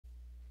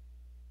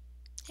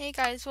Hey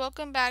guys,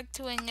 welcome back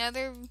to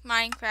another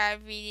Minecraft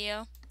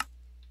video.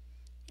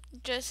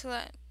 Just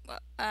let,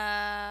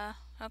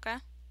 okay.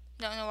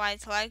 Don't know why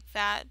it's like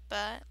that,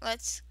 but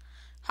let's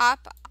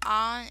hop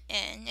on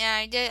in. And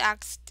I did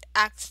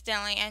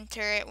accidentally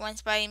enter it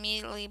once, but I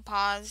immediately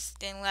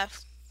paused and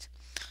left.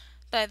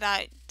 But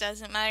that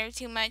doesn't matter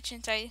too much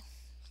since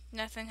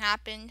nothing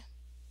happened.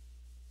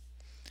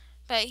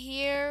 But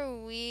here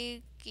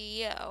we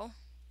go.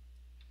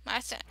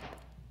 That's it.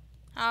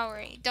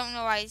 Alright, don't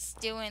know why it's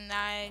doing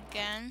that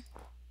again.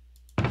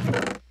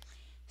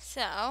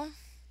 So,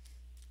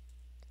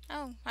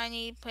 oh, I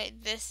need to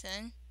put this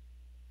in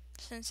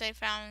since I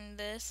found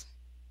this.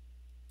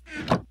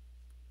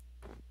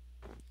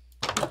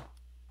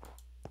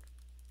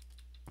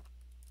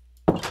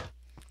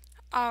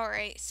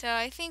 Alright, so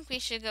I think we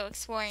should go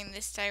exploring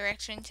this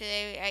direction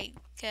today.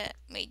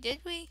 Wait, did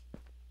we?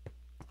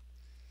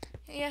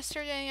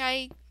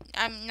 Yesterday,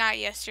 I'm not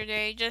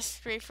yesterday,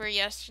 just refer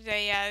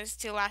yesterday as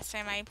to last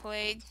time I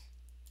played.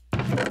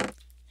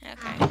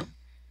 Okay.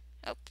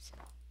 Oops.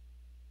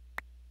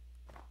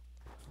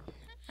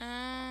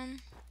 I'm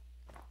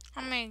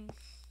gonna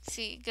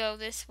go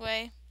this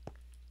way.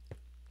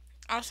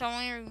 Also,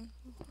 okay.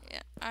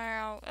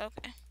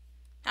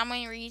 I'm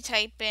gonna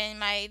retype in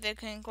the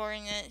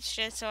coordinates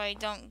just so I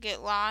don't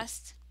get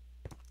lost.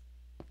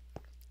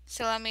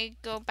 So let me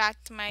go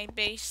back to my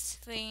base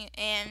thing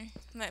and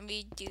let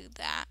me do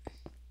that.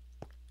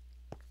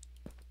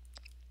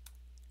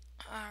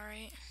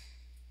 Alright.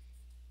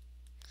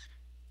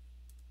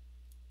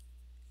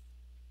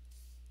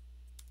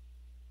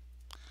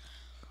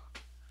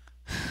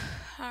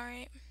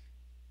 Alright.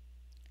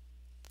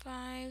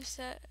 5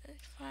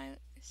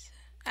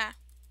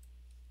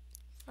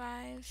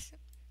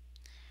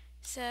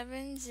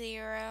 7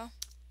 0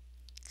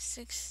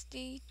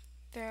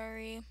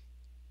 63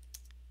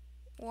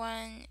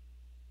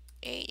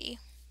 180.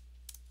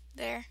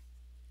 There.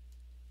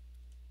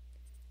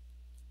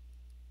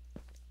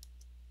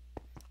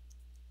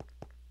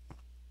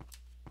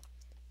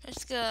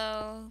 Let's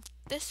go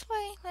this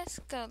way. Let's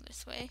go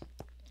this way.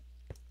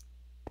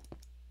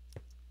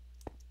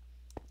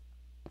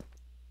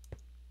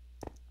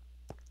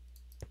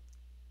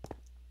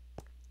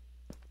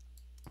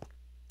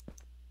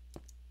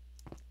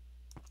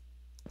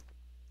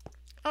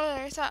 Oh,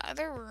 there's that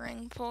other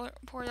ring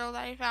portal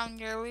that I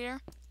found earlier.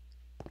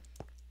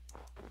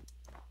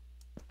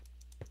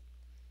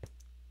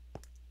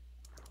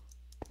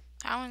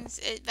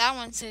 That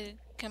one's a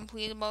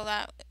completable.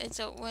 That it's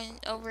a win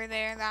over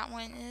there. That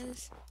one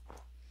is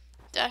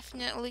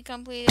definitely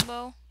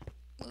completable.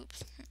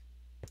 Oops.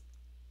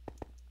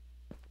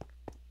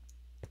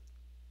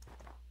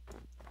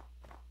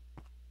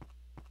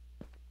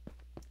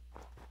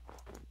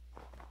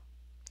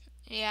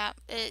 Yeah,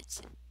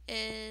 it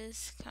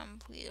is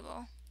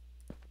completable.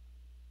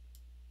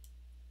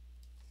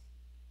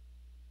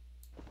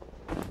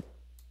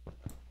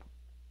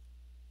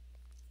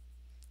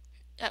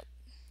 Oh.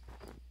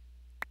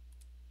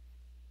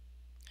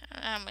 I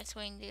don't know how much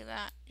we can do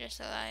that, just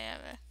so that I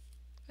have a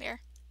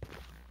there.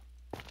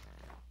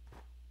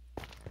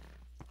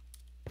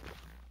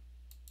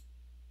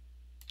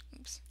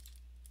 Oops.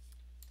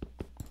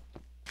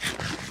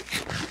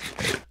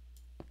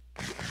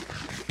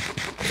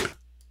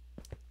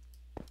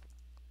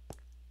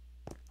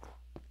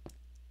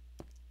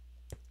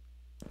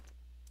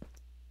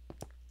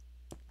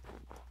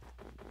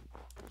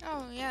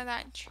 Oh yeah,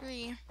 that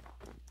tree.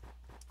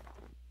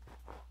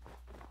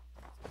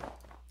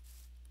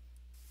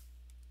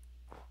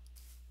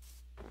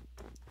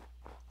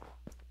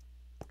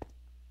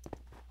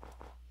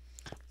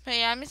 But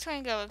yeah, I'm just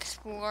gonna go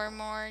explore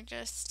more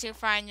just to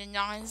find a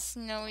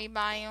non-snowy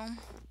biome.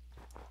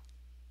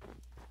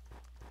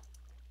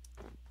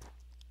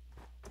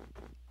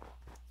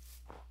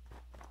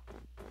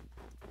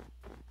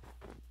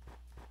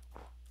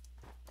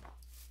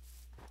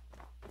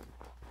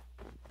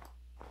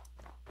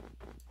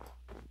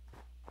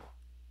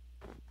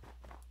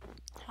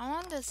 How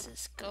long does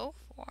this go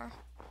for?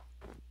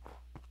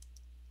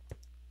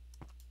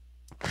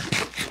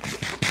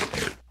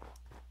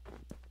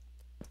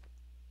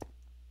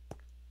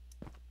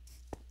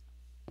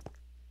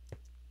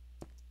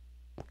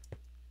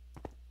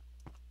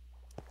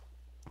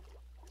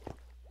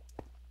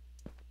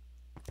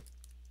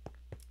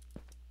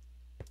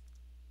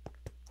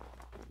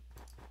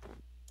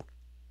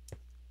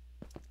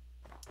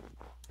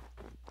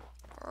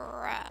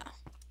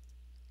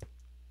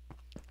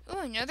 Ooh,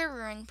 another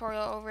ruined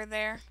portal over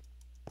there.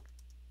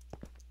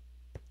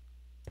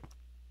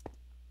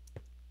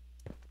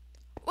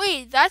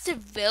 Wait, that's a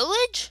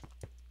village?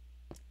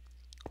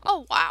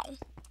 Oh, wow.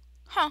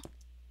 Huh.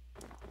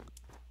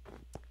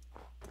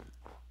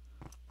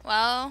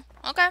 Well,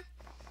 okay.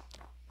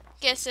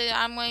 Guess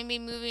I'm going to be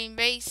moving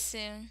base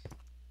soon.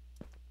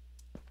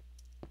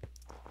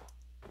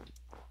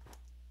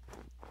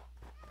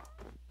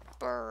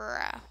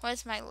 Bruh,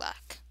 what's my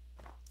luck?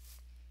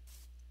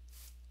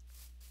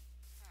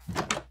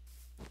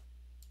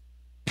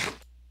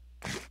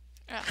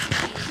 Oh,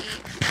 I need to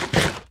eat.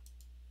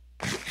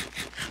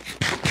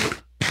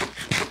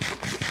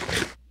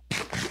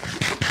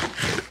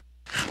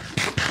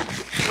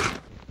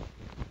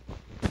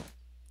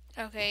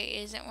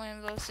 Okay, isn't one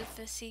of those with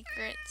the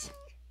secrets?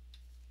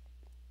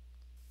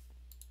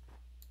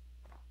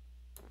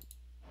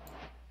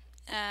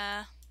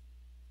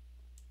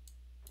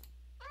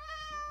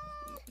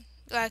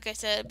 Like I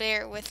said,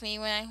 bear with me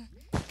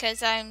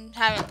because I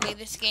haven't played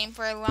this game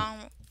for a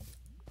long.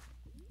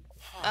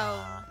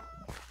 Oh,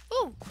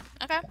 ooh,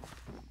 okay.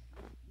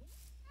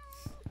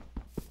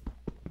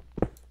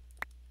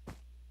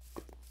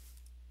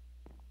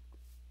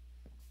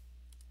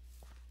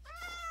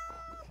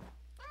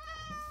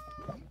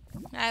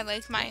 I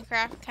like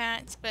Minecraft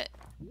cats, but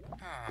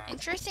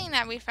interesting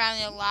that we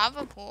found a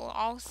lava pool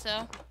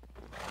also.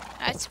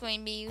 That's going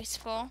to be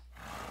useful.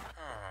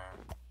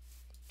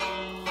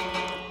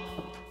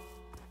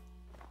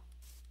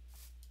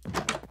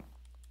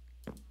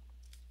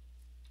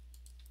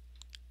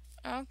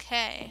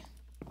 Okay.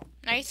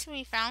 Nice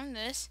we found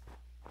this.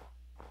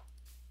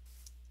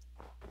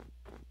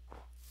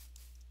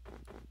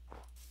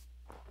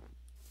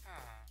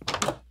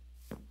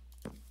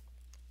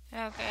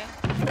 Okay.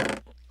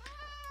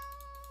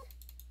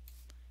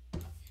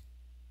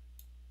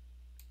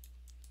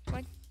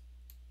 What?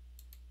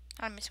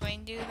 I'm just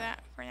going to do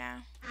that for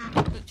now.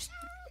 Oops.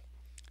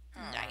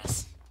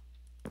 Nice.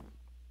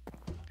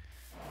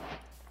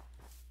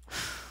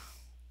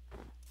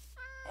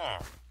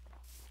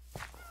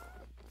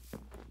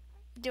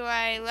 Do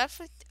I left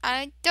with...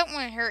 I don't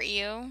want to hurt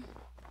you.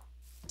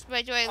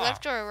 But do I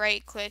left or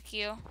right click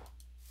you?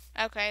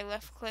 Okay,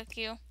 left click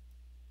you.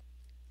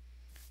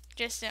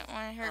 Just didn't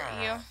want to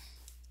hurt you.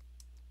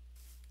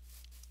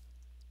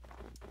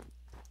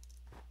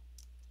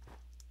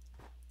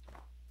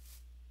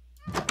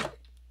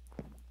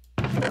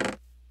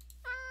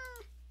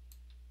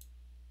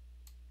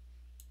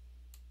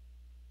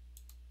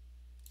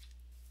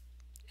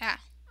 Ah.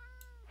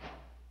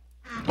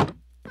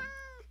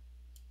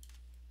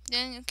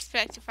 Didn't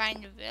expect to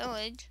find a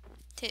village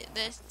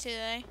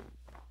today.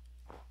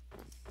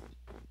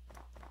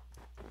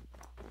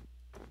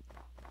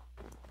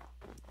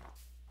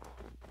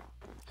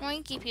 I'm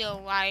going to keep you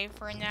alive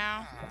for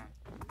now.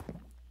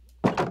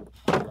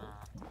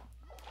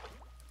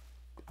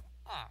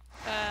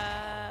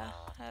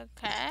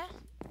 Okay.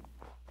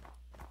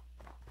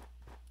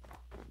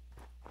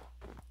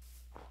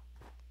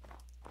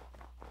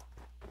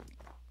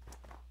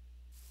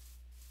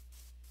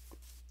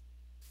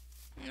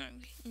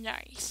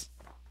 Nice.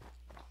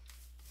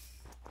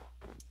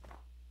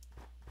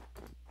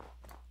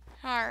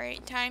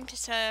 Alright, time to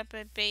set up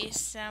a base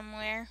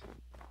somewhere.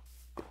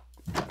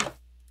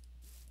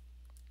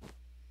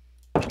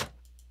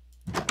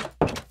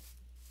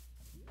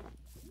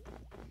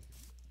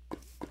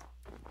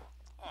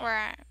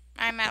 Where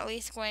I'm at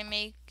least going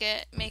to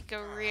make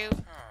a roof.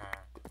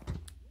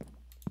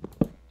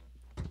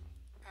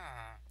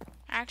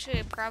 Actually,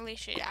 I probably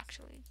should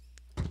actually.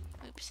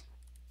 Oops.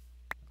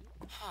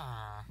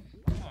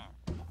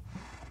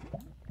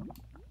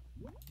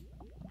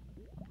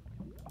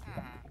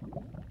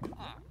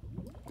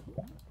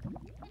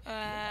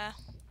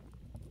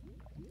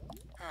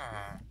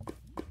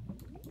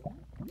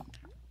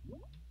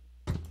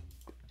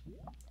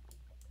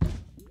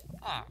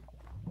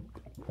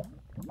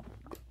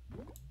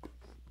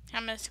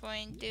 I'm just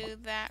going to do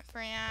that for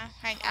now.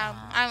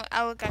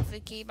 I'll look at the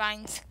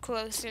keybinds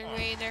closer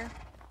later.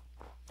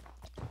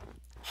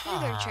 Ooh,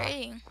 they're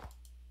trading.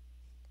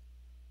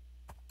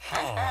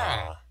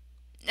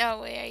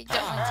 No way, I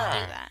don't want to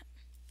do that.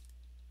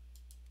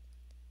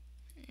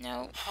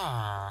 Nope.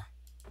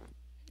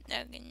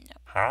 Okay,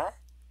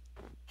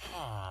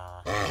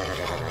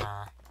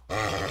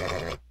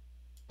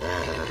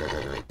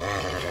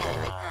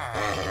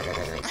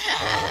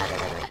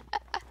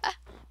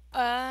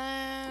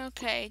 no.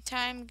 Okay,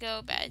 time to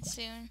go bed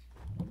soon.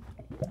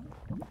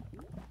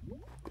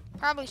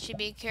 Probably should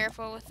be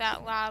careful with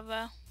that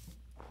lava.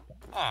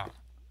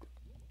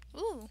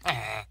 Ooh.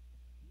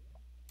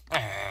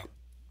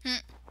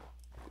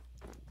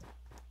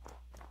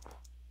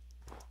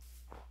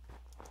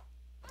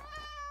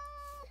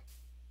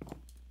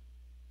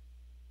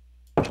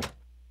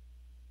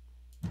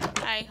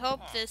 I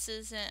hope this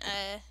isn't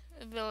a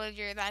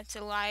villager that's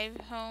alive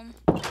home.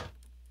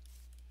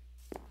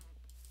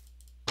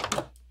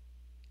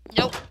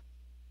 Nope.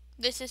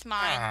 This is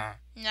mine.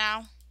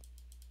 Now.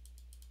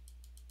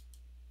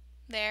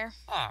 There.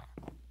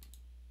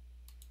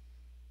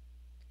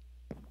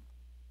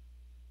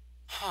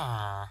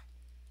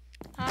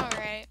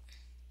 Alright.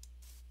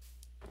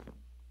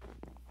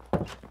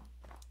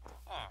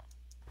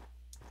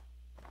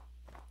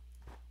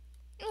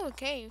 Ooh, a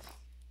cave.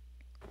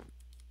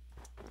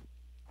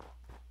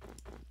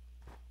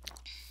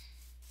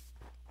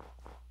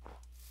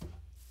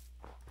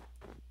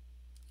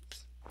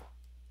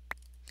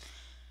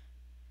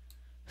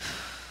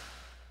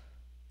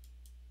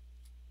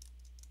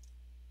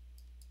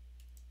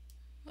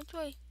 Which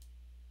way?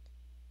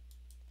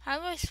 How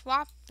do I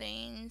swap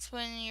things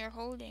when you're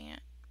holding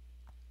it?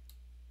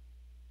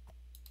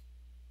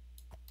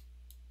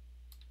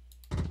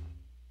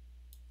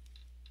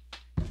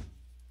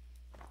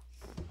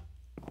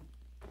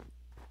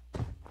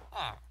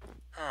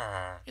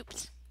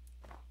 Oops.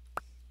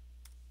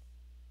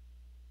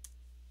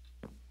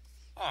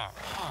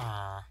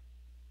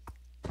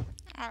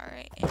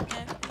 Alright,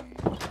 enough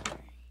inventory.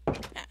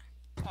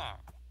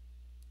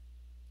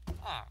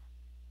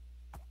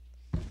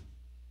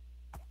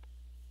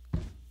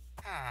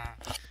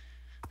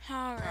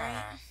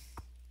 Alright.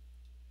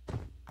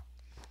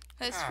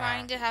 Let's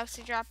find a house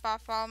to drop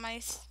off all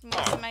most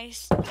of my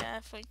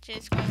stuff, which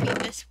is going to be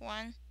this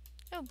one.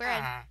 Oh,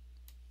 bread.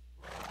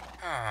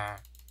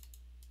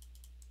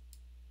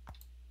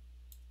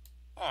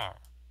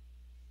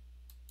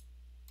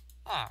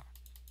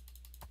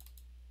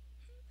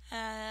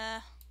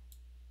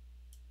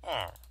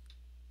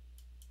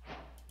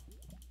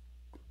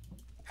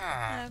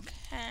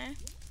 Okay.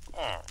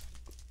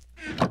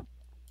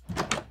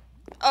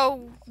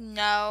 Oh,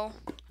 no.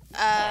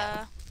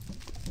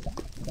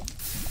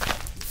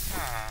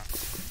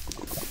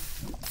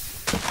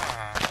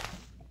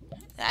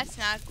 That's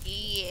not,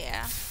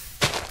 yeah.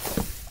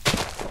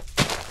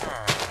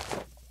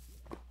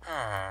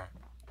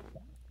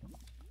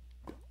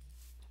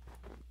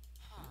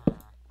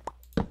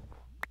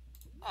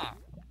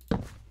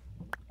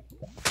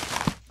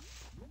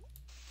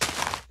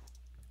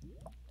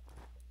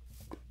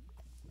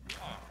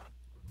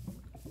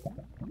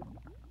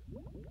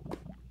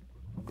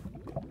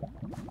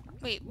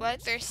 Wait,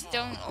 what? There's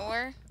stone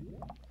ore?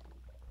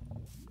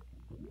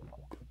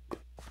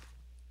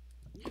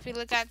 If we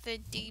look at the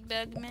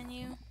debug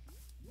menu.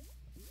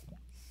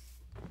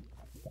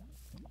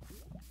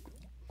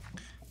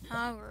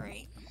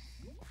 Alright.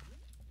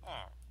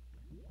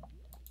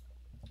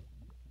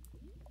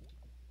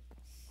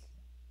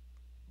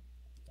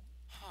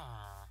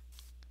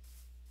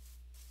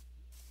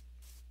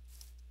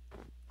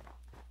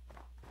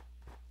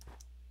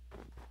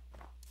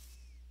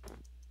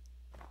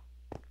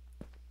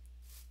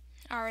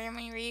 Alright,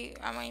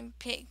 I'm gonna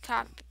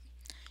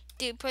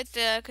put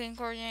the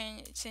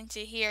concordance into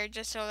here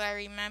just so that I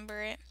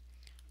remember it.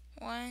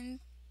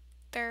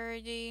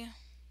 130,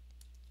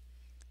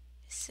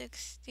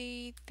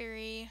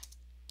 63,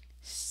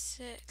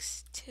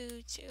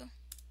 622.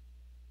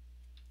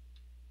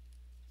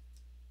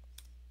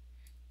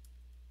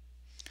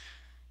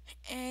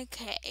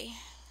 Okay.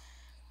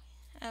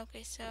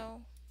 Okay,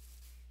 so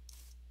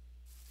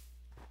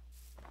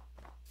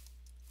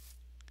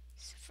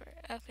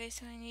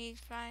so I need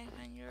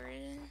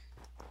 500.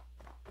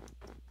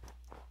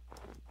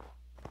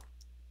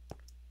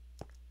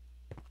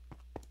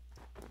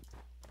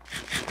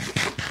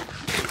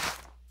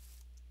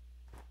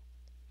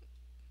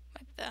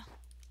 What the?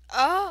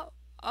 Oh!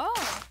 I'm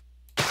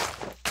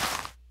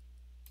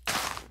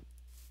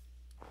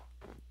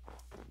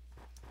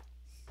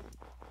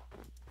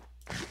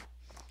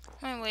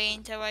gonna wait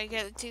until I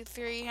get to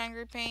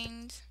 300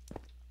 panes.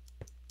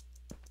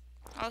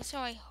 Also,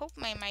 I hope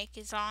my mic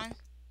is on.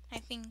 I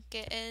think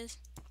it is.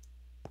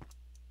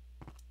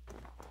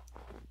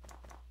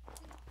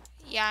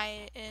 Yeah,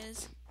 it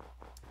is.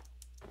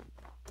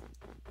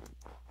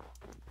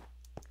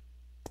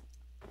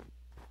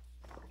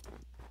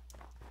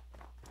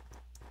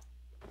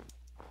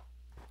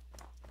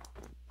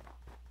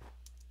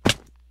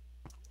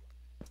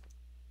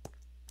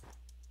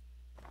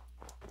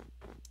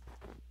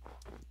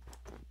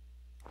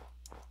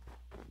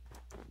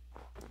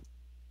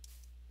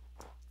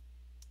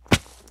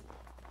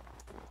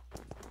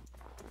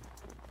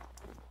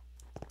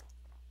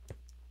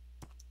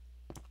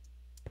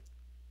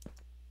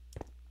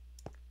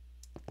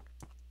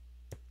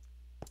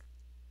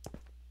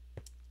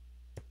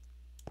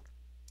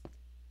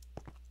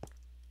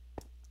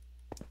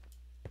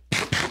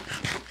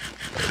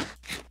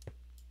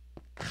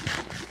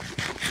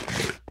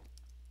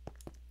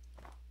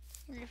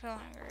 Refill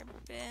hunger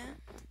a bit.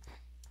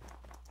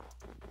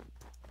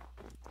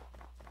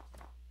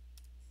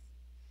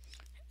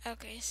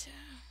 Okay, so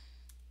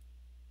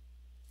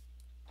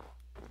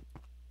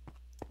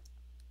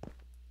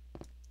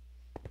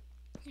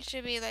it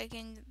should be like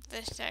in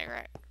this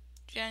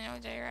general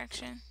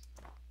direction.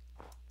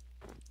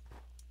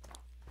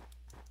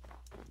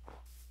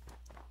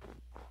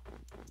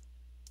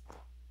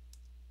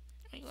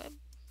 Wait, what?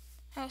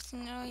 House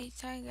no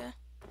tiger.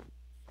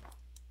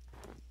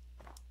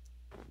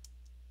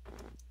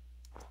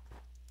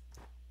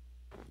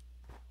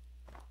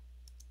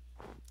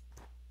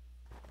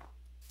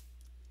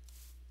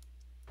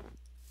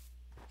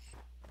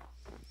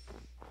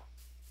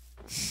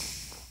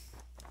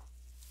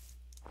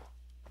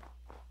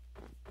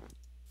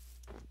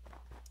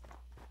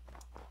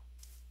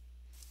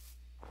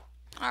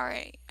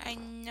 Alright, I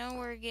know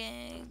we're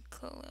getting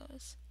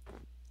close.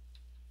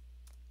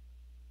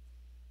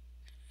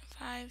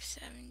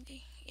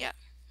 570. Yep,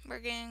 we're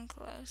getting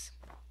close.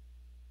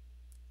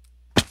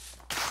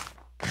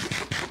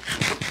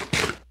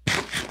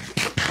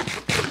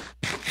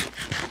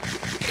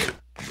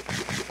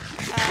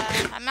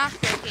 I'm not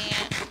clicking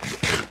it.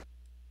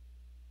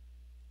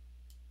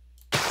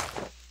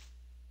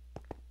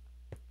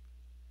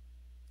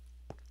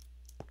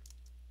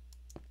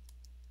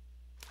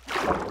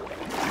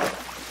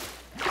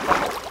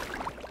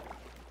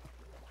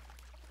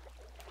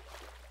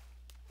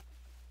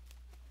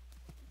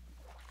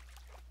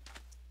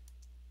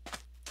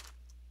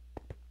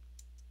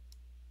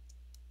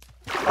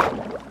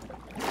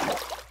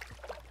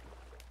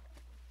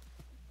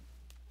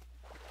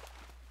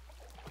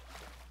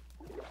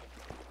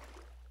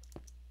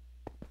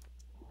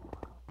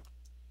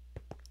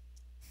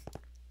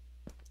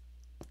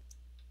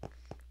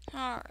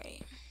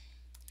 Alright.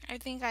 I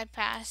think I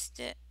passed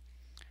it.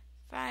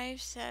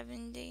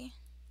 570.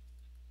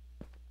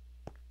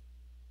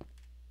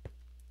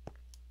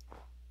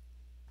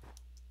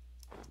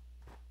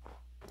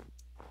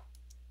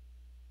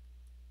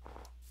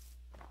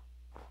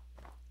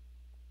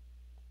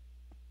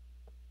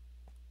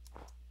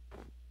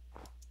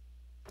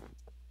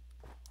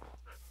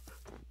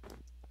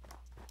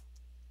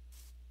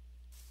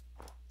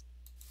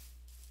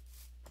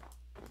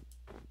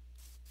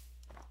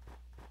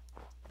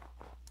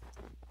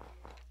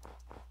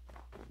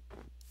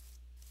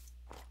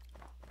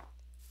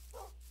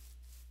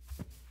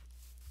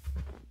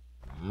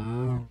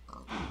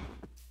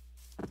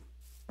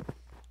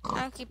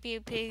 I'll keep you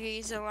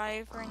piggies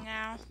alive for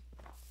now.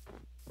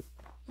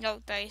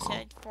 Note that I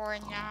said for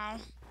now.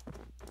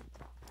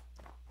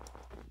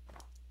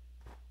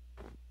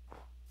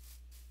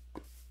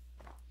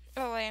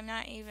 Oh wait, I'm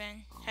not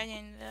even heading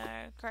in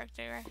the correct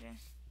direction.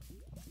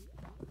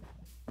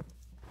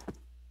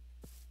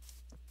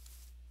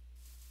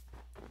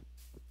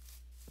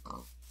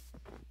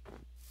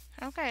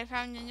 Okay, I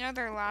found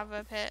another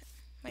lava pit,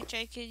 which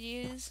I could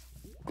use.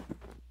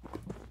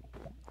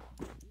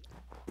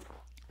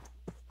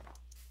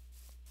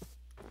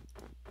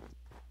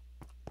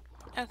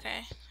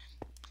 Okay.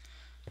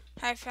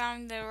 I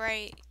found the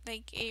right,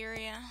 like,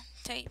 area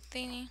type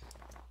thingy.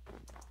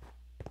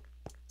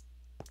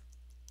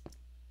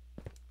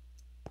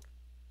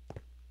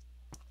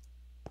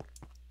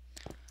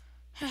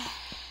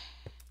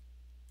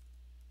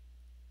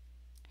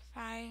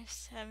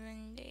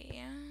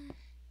 $570.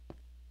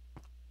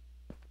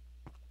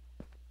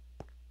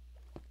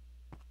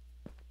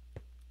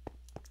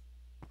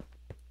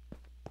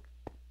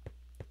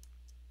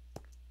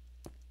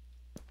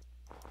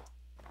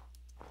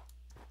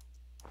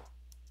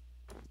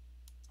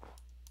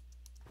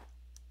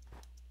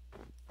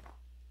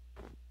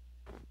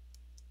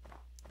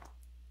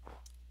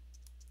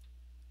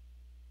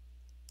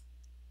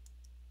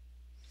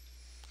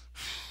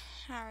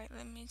 Alright,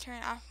 let me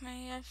turn off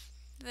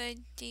the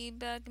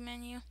debug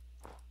menu.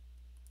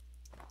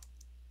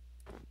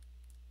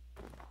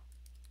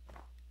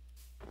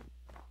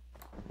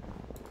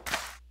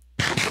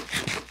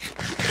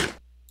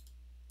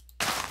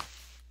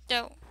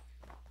 So,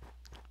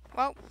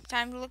 well,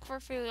 time to look for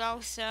food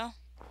also.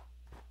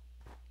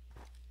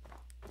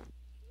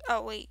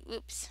 Oh wait,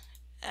 oops.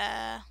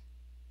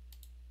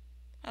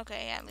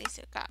 Okay, at least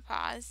it got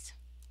paused.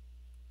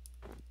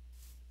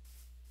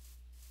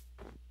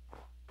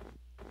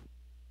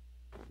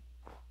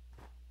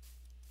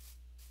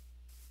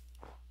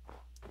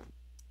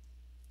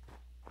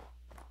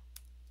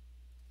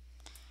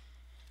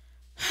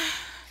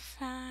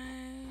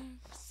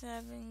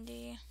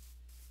 $570.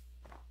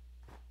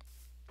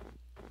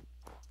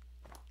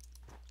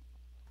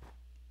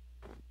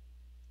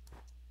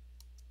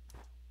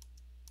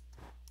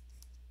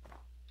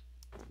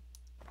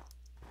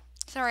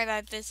 Sorry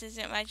that this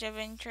isn't much of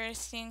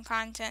interesting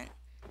content,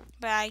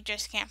 but I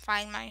just can't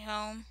find my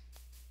home.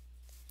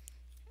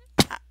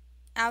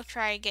 I'll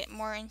try to get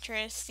more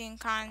interesting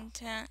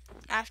content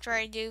after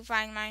I do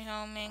find my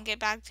home and get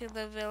back to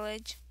the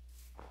village.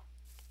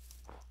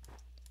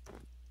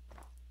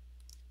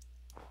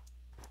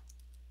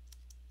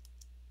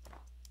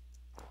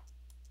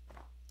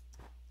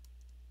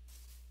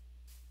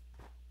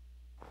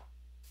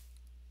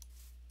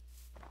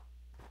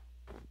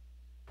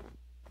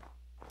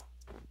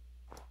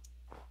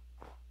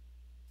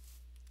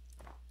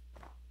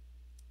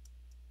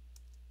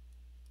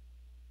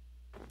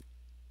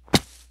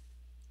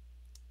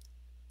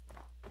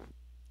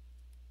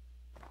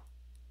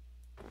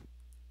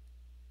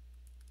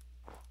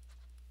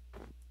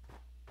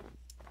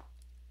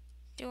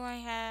 Do I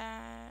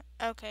have...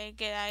 Okay,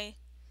 good. I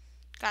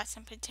got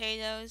some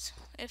potatoes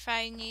if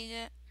I need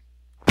it.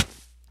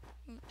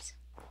 Oops.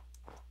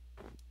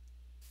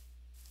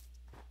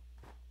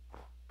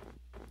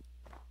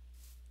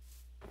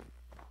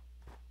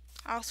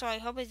 Also, I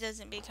hope it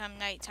doesn't become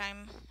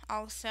nighttime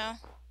also.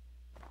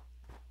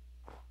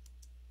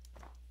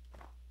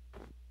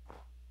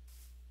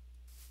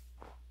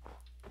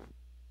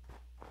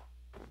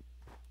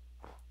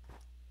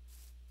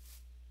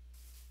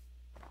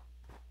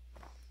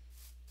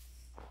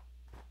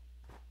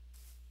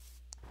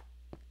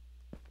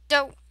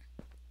 Don't.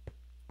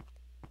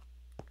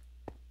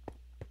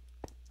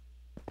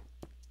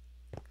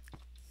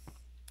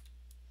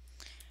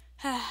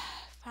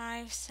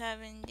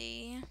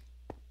 $570.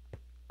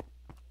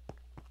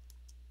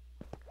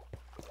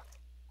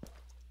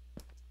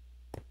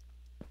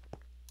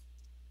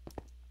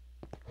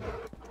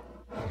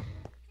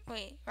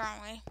 Wait,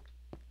 wrong way.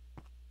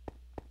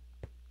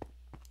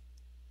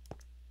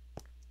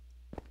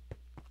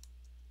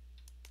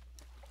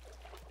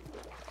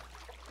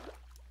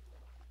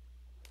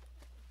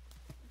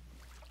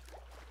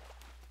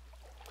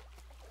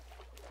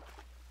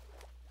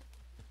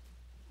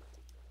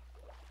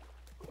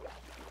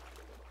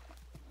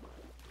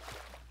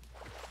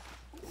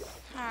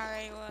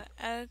 Alright,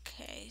 well,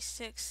 okay,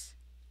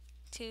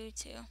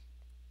 622.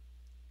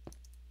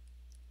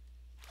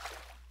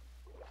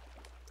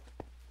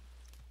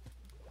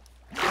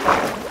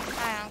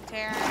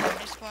 care. I'm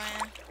just going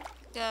to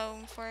go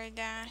for a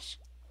dash.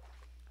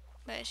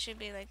 But it should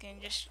be like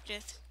in just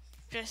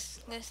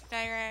this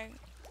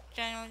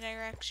general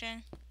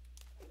direction.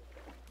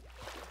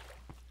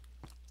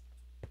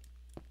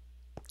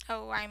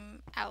 Oh,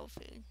 I'm out of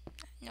food.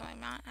 No, I'm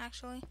not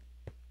actually.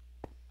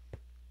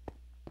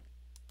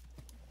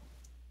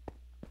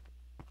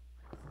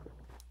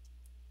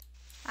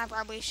 I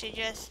probably should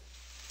just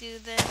do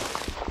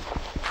this.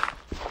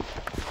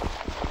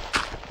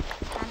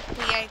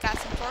 I got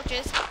some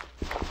torches.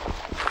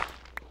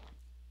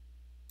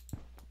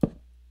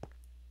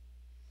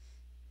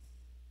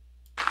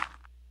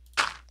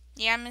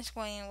 Yeah, I'm just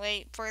going to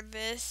wait for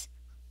this.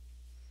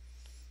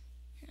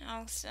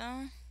 Also,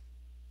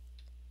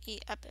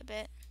 eat up a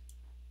bit.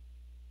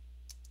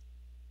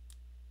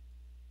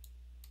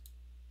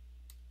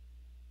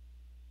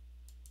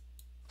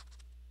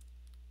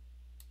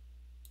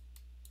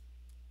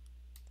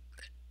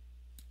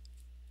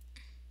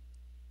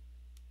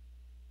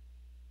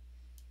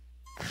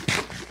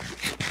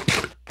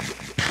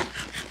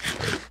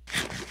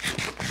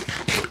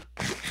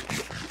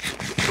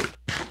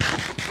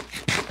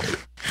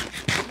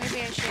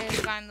 Maybe I should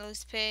have gotten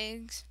those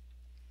pigs.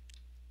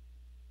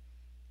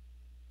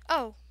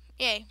 Oh,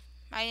 yay.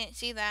 I didn't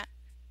see that.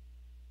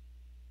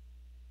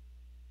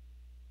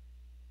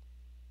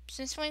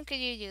 Since when could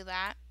you do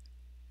that?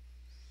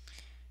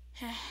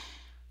 Oh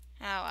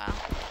well.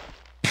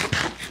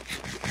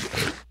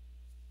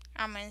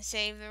 I'm gonna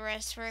save the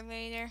rest for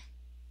later.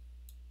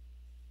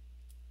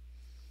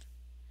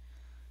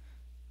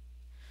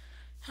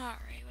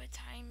 Alright, what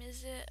time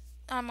is it?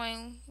 I'm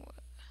going...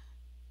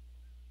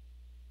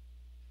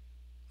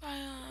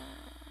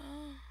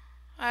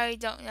 I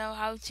don't know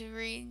how to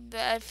read the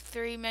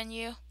F3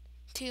 menu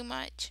too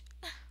much.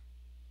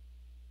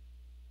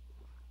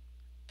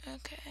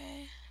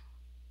 Okay.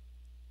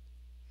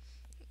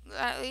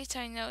 At least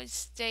I know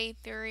it's day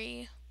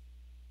 3.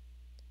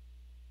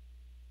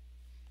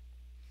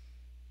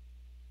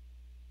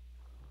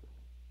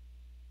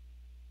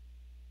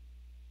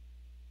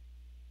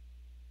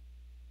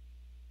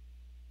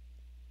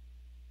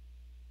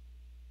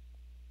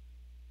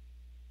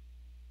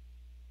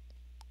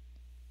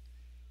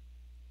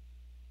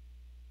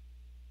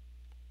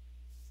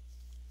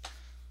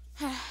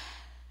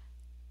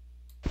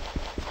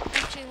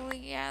 Actually,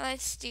 yeah,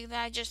 let's do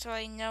that just so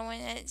I know when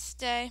it's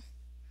day.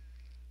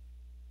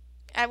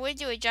 I would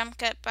do a jump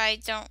cut, but I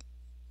don't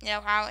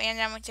know how, and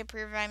I want to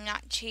prove I'm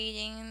not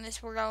cheating in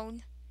this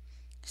world.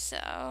 So,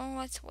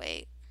 let's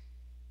wait.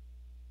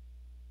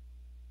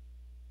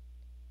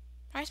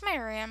 Why's my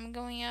RAM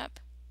going up?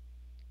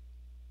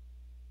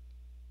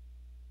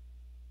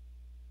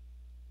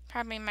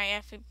 Probably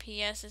my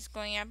FPS is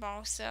going up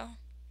also.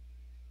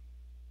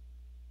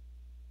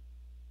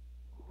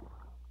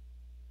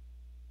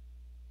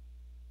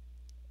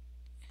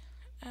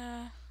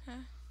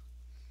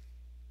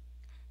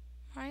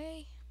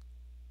 Why?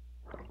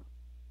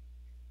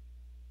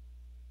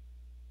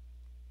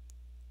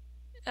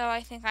 Oh,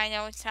 I think I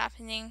know what's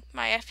happening.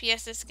 My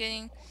FPS is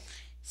getting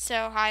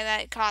so high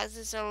that it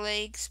causes a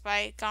lag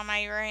spike on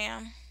my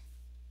RAM.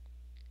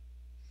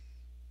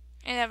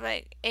 And I have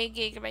like 8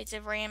 gigabytes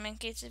of RAM in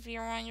case if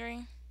you're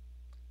wondering.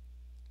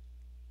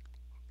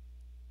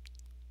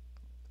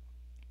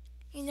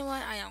 You know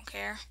what? I don't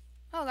care.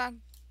 Oh, that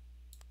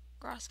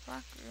grass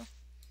black grew.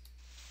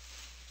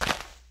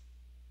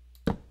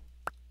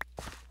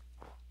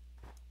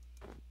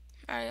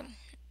 Alright.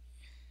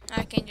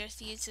 I can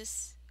just use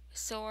this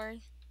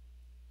sword.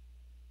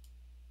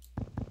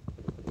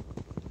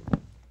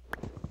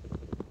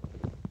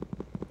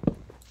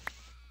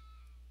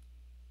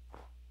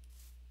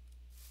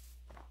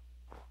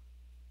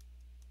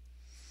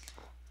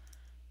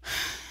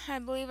 I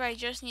believe I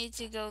just need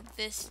to go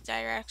this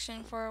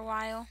direction for a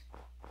while.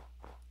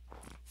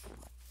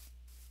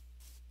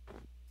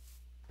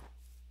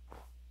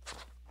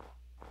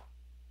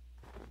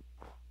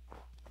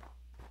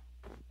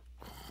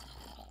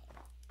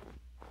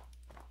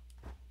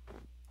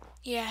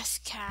 Yes,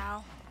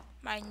 cow.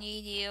 I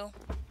need you.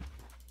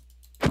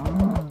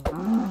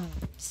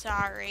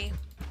 Sorry.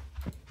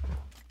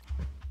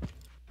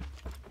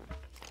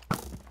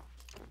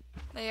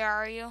 Where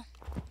are you,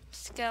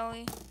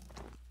 Skelly?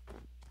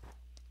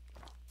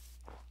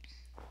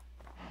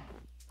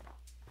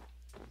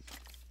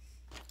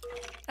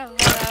 Oh,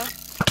 hello.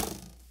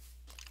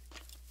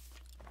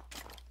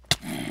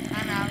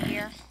 I'm out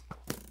here.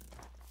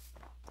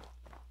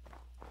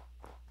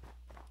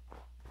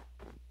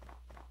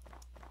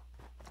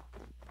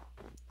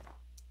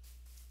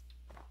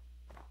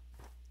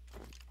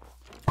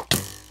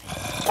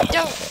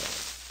 Don't.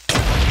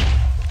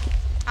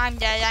 I'm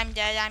dead, I'm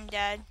dead, I'm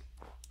dead.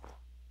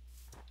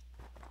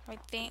 I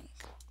think.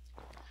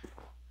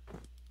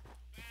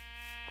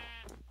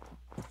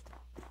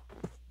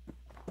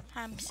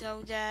 I'm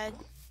so dead.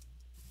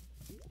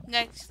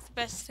 Next, the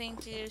best thing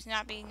to do is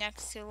not be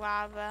next to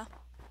lava.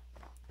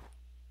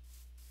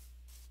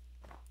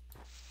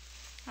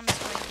 I'm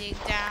just gonna dig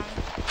down.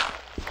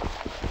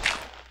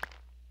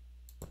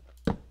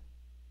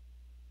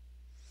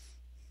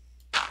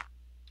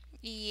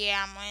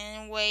 Yeah, I'm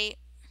gonna wait.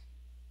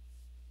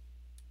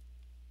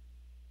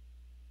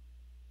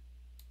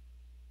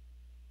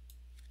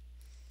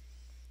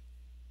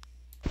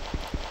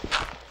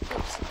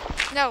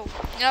 Oops. No,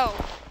 no.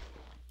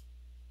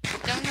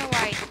 Don't know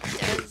why it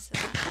does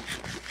that.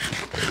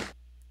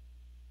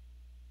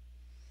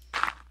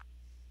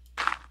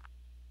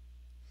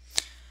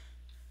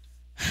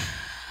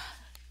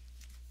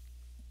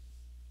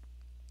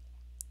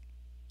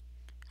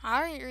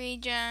 Alright,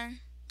 regen.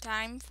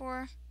 Time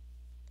for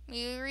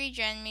you to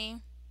regen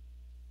me.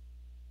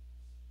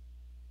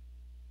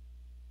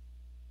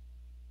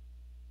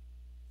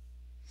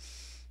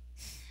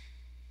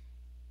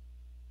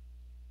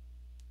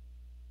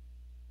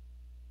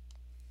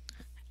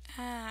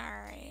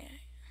 Alright.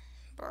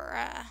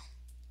 Bruh.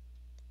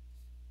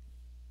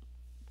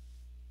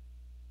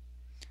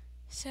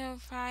 So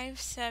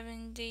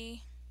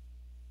 570,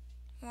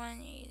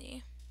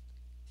 180.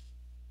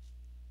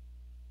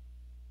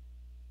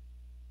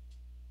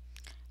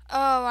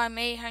 Oh, I'm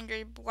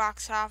 800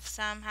 blocks off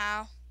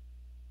somehow.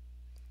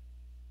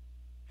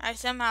 I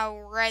somehow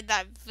read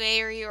that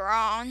very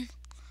wrong.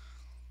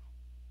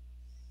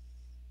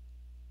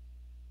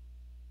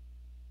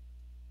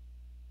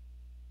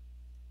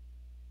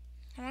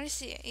 I want to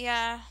see it.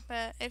 Yeah,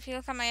 but if you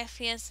look at my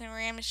FPS and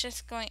RAM, it's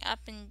just going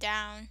up and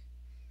down.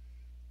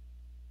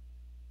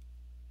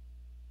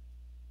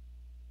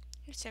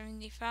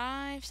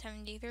 75,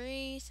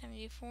 73,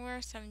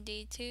 74,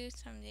 72,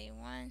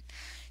 71,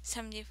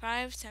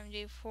 75,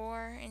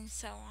 74, and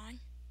so on.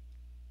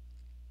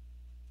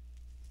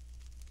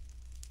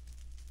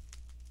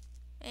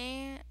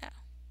 And oh.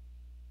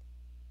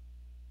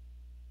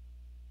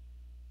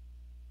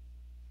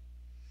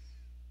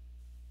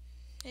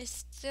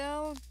 It's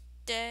still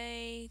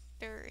day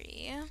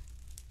 3.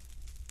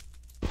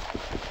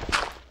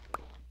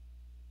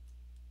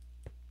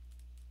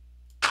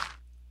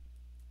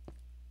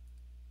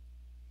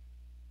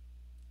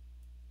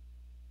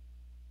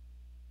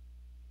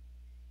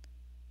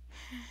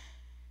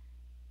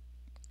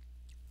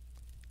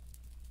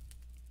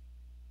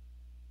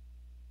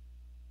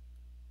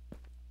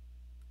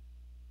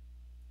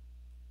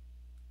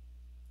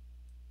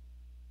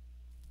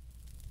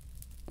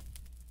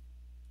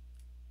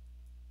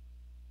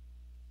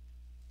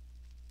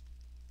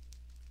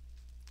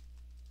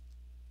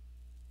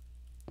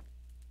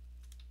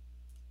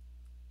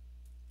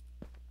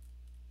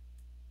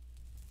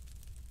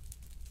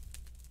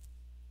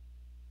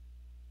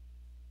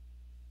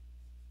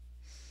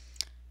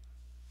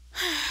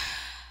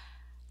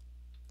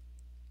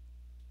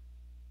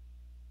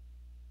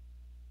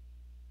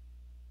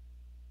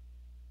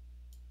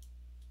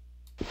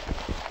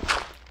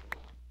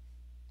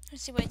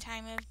 Let's see what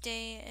time of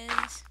day it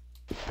is.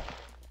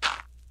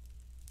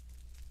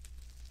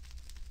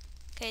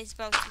 Okay, it's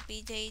about to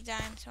be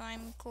daytime, so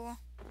I'm cool.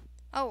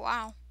 Oh,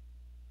 wow.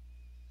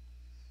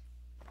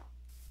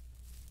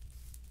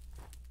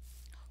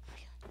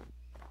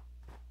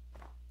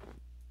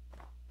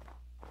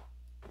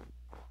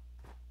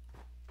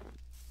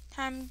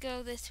 Time to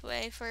go this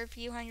way for a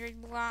few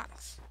hundred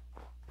blocks.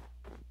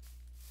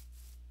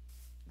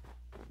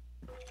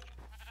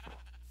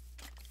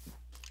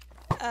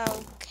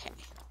 Okay.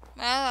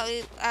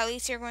 Well, at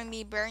least you're going to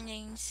be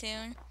burning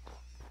soon.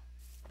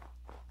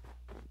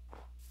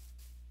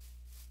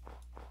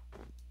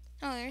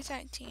 Oh, there's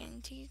that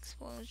TNT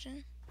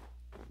explosion.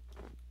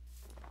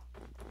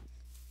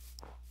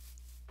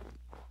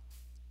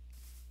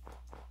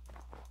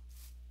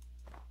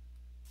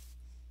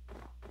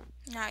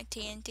 Not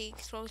TNT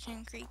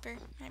explosion, creeper.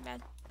 My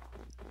bad.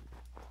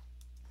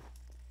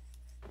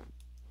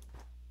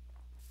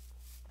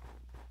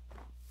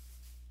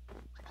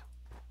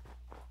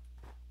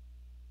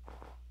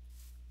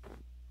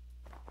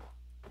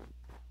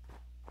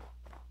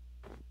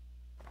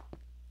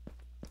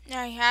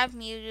 I have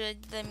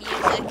muted the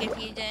music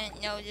if you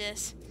didn't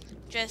notice.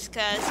 Just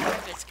cause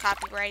if it's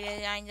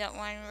copyrighted, I don't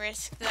want to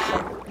risk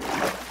that.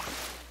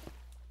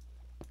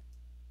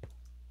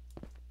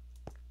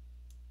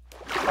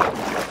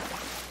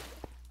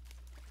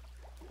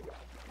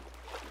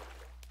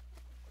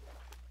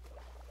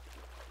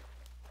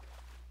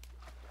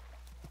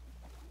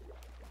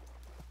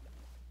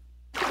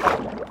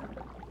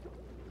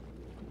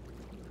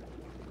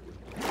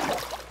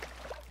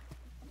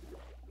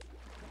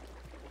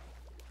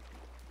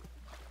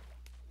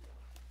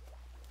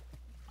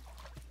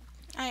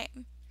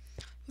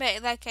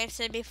 But like I've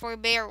said before,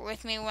 bear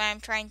with me when I'm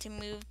trying to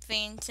move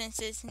things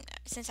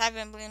since I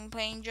haven't been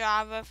playing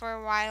Java for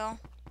a while.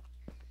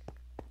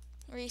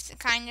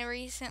 Kinda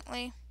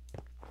recently.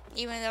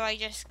 Even though I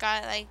just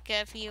got like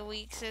a few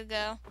weeks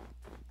ago.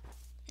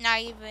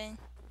 Not even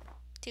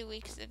 2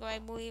 weeks ago, I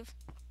believe.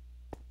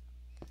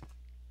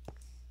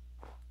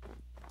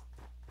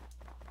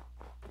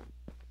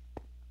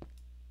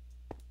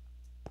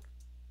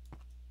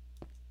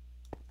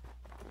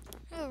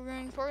 Oh,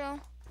 ruined portal.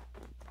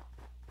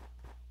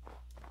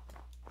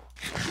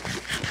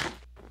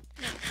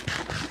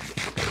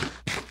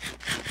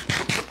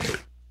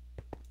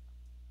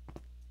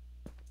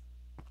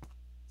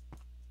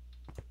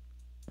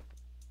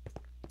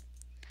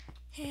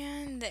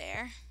 And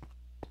there.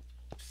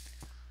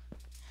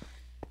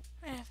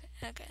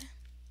 Okay.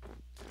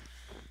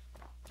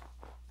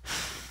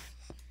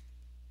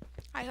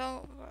 I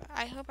hope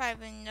I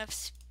have enough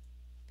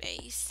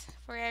space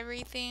for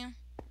everything.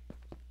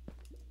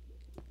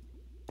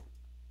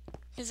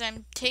 Because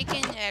I'm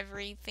taking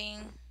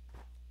everything.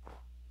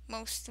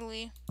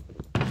 Mostly.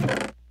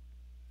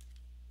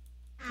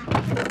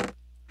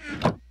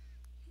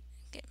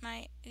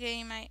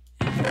 Getting my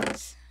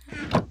axe.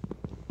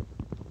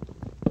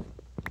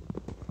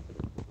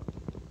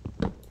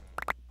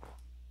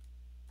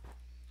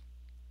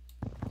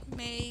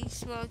 May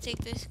as well take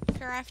this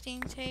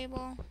crafting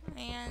table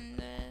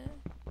and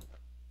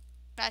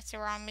that's the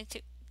wrong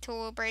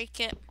tool, break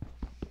it.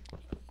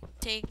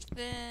 Take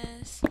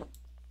this.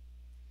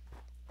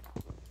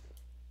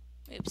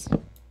 Oops.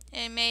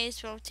 And may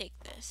as well take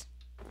this.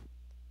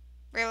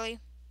 Really?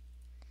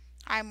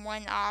 I'm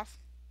one off.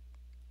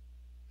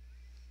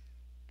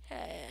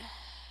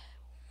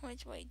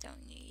 Which way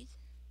don't need?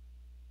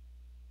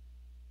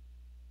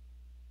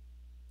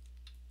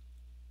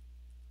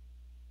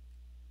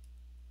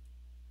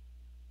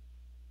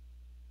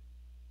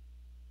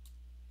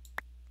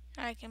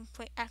 I can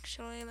put,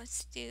 actually,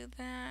 let's do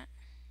that.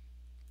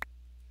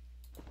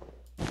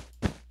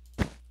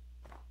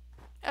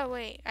 Oh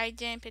wait, I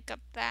didn't pick up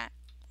that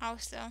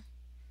also.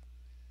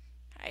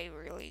 I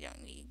really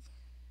don't need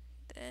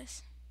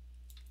this.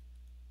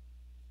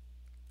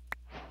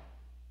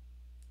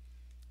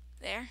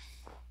 There.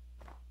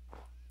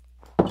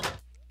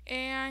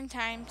 And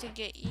time to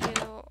get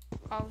you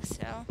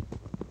also.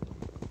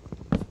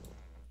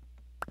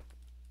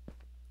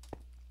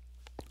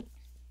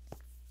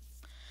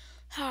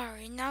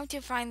 Alright, now to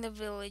find the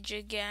village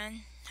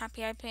again.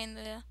 Happy I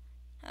painted the...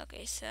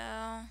 Okay, so...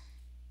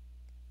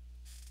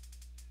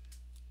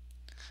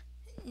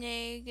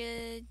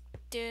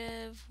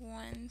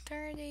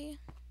 -130.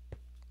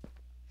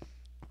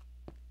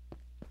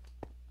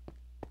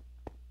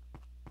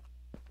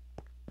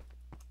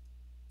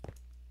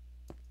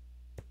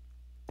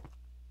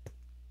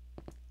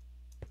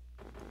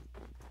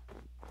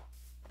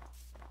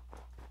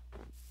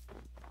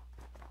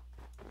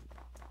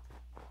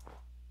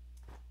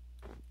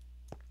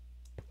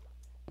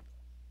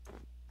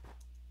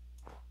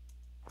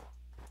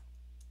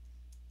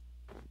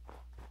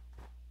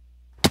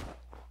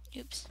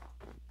 Oops.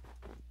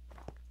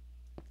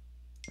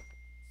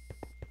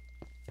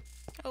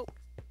 Oh.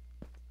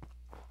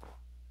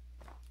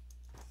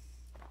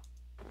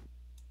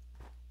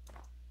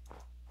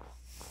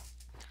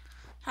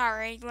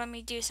 Alright, let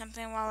me do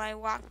something while I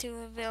walk to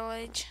the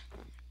village.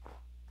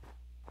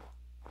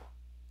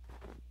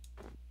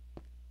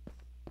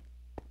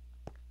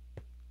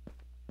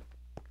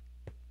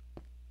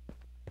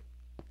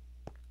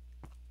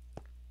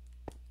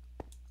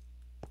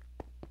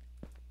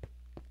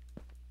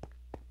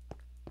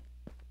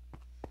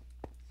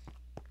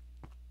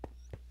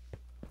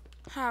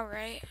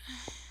 Alright.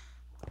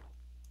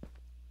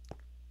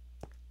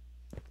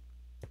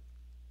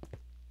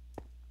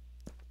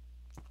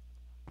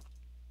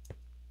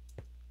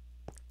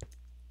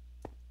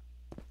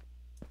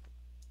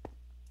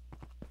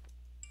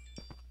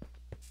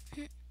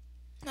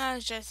 That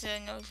was just a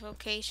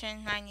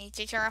notification. I need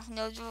to turn off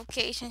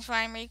notifications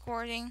while I'm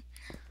recording.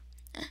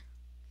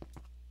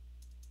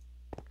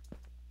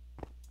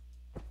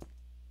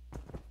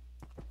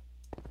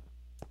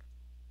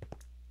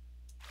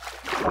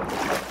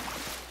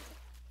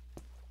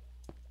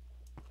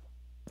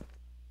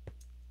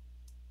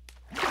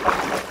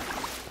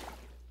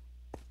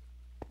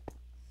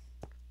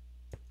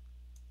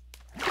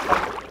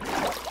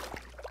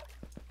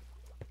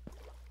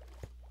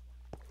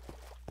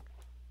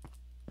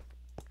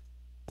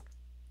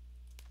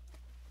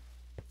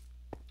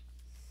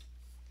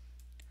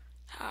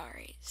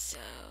 Alright, so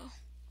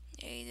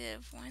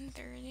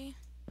 -130.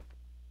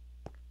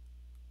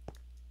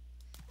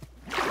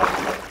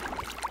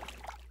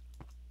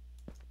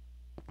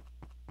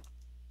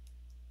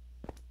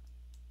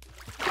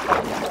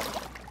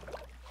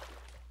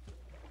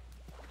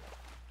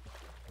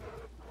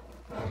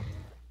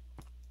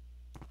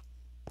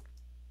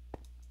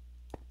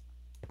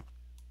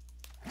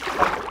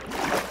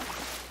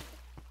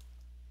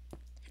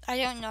 I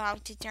don't know how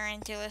to turn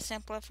into a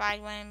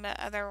simplified one, but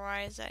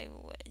otherwise I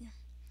would.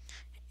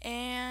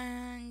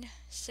 And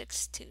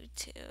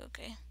 622,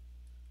 okay.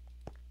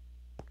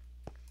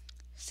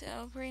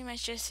 So pretty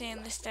much just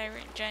in this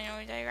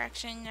general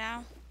direction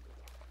now.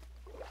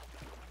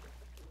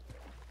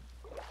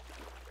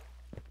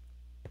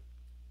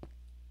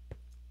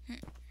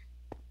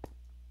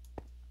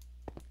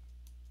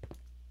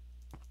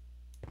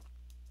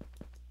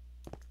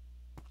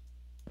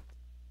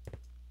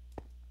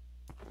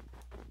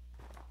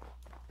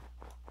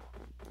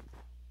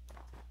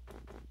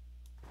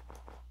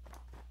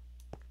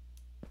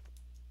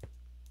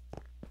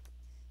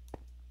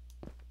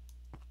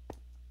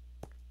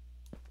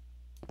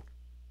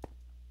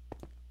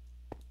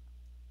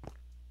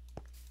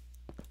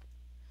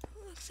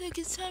 Looks like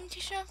it's time to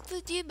shop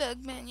the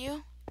debug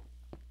menu.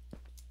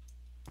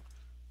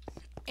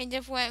 And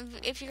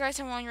if you guys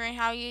are wondering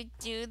how you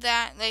do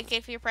that, like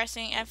if you're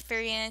pressing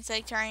F3 and it's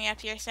like turning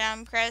up your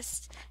sound,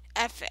 press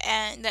the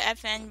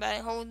FN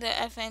button. Hold the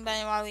FN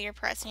button while you're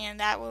pressing, and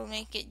that will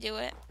make it do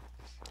it.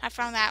 I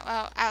found that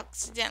out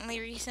accidentally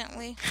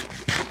recently.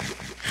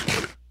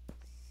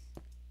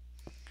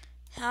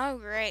 Oh,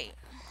 great.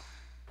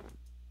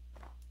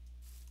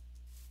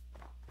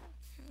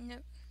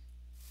 Nope.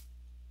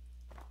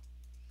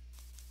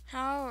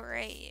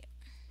 Alright.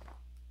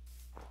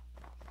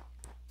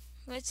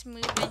 Let's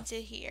move into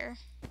here.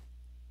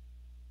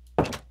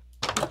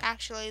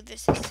 Actually,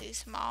 this is too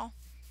small.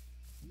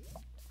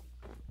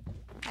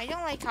 I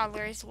don't like how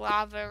there's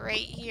lava right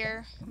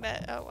here,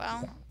 but oh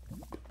well.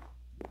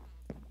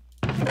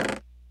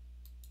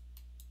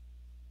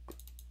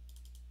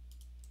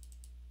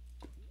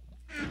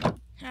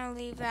 I'll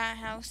leave that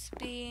house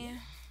be.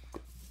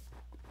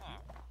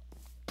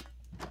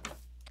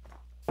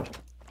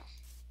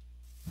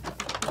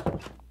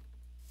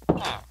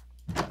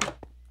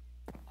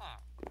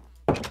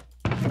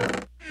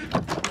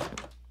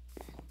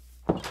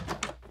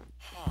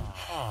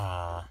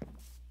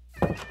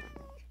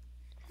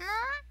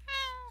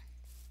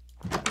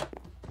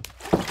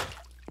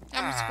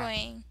 I'm just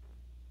going.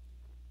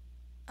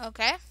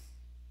 Okay.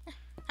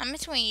 I'm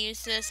just going to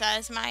use this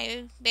as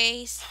my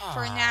base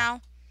for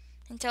now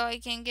until I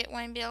can get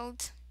one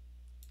built.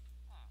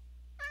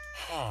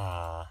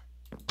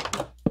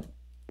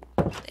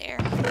 There.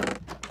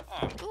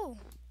 Ooh.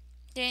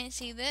 Didn't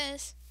see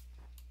this.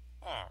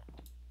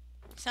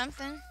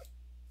 Something.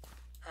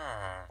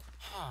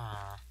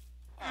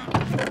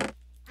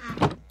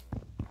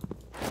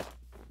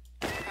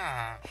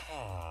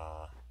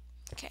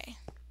 Okay.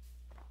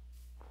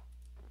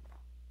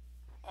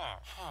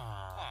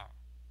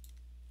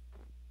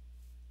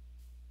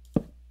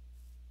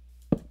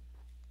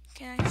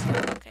 Can I still?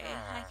 Okay,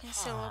 I can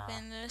still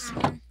open this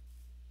one.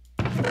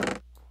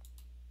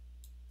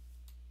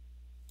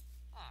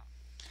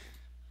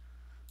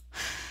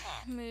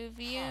 Move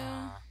you.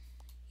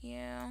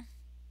 You.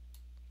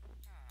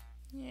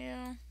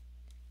 You.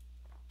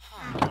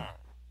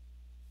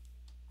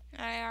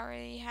 I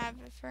already have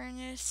a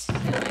furnace, so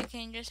I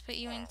can just put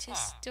you into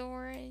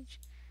storage.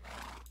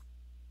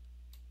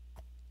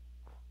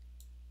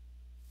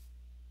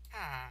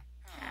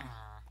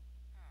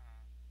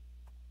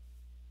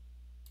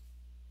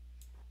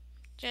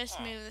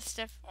 Just move the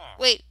stuff.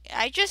 Wait,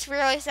 I just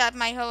realized that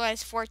my hoe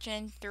has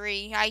Fortune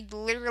 3. I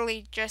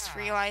literally just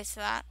realized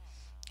that.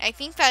 I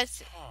think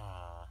that's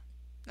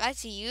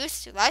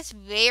useful. That's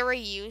very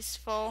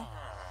useful.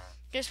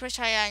 Just wish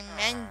I had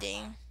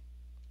mending.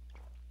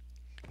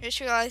 I just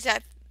realized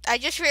that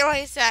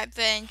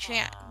the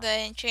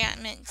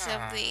enchantments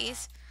of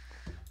these.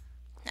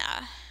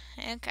 Nah.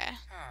 Okay.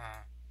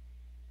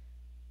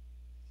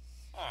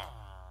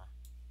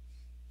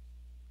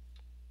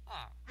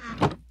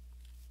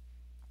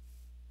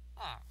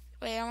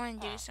 Wait, I want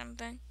to do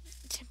something.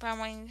 But I'm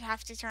going to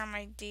have to turn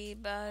my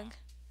debug.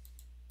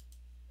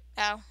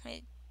 Oh,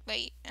 wait.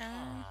 Okay.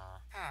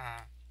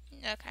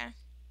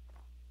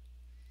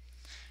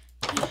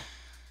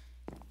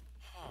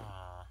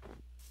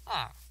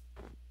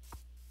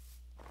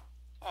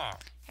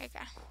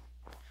 Okay.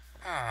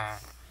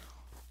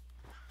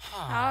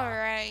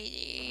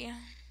 Alrighty.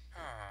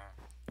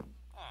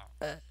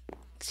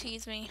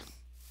 Excuse me.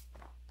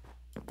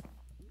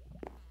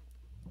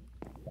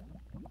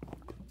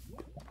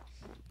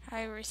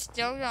 I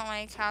still don't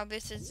like how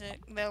this is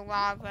the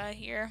lava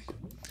here,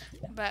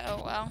 but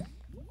oh well.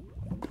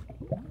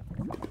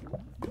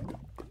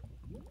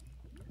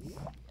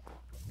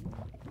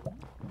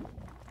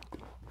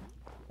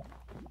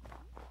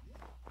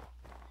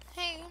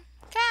 Hey,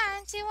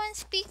 cats, you want to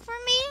speak for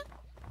me?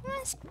 You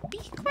want to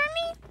speak for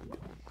me?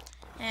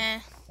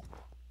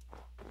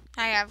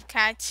 I have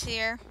cats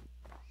here.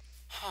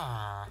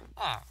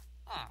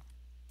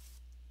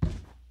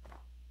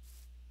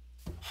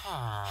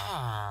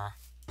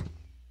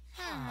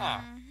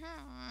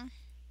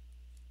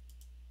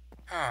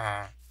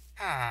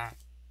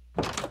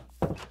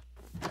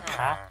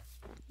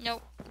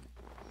 Nope.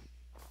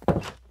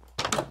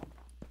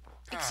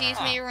 Excuse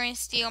me, you're going to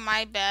steal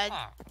my bed.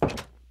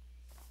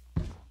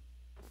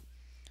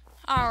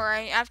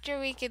 Alright, after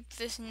we get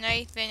this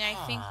knife in, I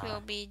think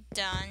we'll be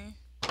done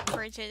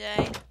for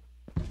today.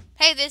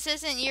 Hey, this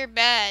isn't your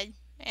bed.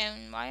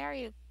 And why are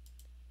you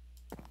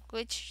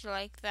glitched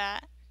like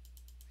that?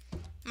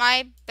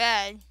 My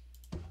bed.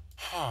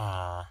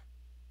 I'm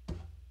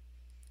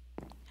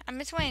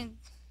just going.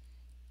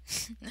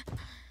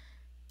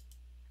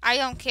 I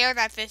don't care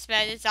that this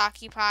bed is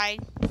occupied.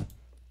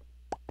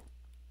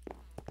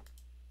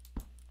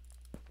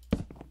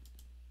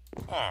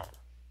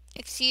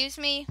 Excuse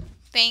me?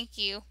 Thank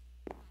you.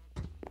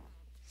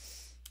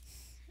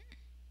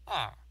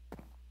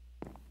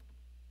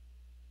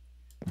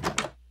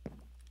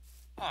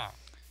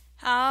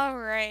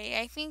 Alright,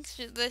 I think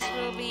this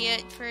will be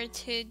it for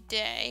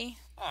today.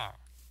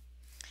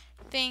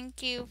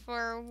 Thank you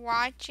for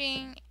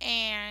watching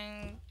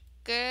and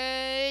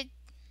goodbye.